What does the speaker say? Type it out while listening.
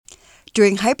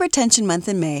During Hypertension Month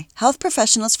in May, health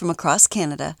professionals from across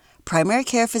Canada, primary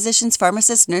care physicians,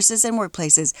 pharmacists, nurses, and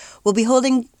workplaces will be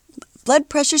holding blood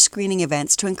pressure screening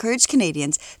events to encourage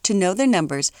Canadians to know their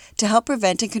numbers to help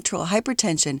prevent and control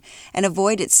hypertension and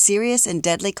avoid its serious and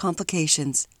deadly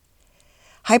complications.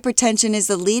 Hypertension is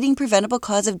the leading preventable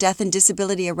cause of death and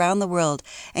disability around the world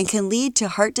and can lead to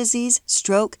heart disease,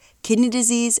 stroke, kidney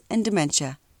disease, and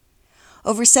dementia.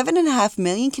 Over 7.5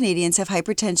 million Canadians have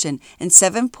hypertension and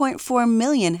 7.4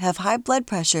 million have high blood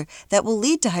pressure that will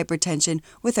lead to hypertension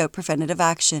without preventative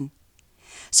action.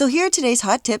 So here are today's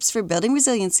hot tips for building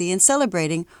resiliency and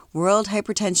celebrating World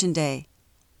Hypertension Day.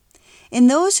 In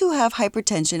those who have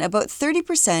hypertension, about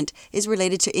 30% is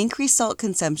related to increased salt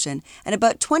consumption and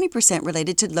about 20%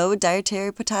 related to low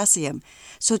dietary potassium,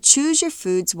 so choose your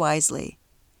foods wisely.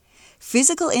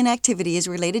 Physical inactivity is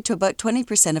related to about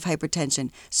 20% of hypertension,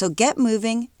 so get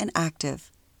moving and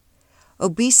active.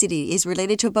 Obesity is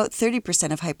related to about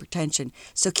 30% of hypertension,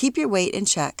 so keep your weight in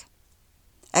check.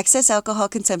 Excess alcohol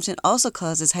consumption also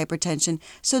causes hypertension,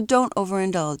 so don't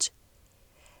overindulge.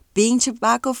 Being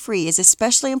tobacco-free is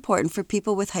especially important for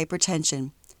people with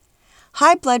hypertension.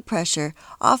 High blood pressure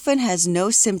often has no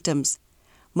symptoms.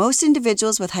 Most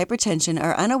individuals with hypertension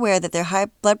are unaware that their high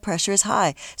blood pressure is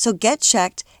high, so get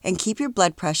checked and keep your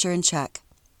blood pressure in check.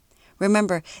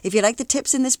 Remember, if you like the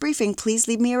tips in this briefing, please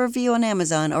leave me a review on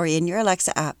Amazon or in your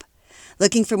Alexa app.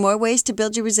 Looking for more ways to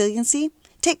build your resiliency?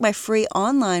 Take my free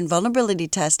online vulnerability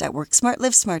test at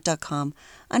WorkSmartLivesmart.com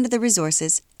under the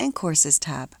Resources and Courses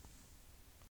tab.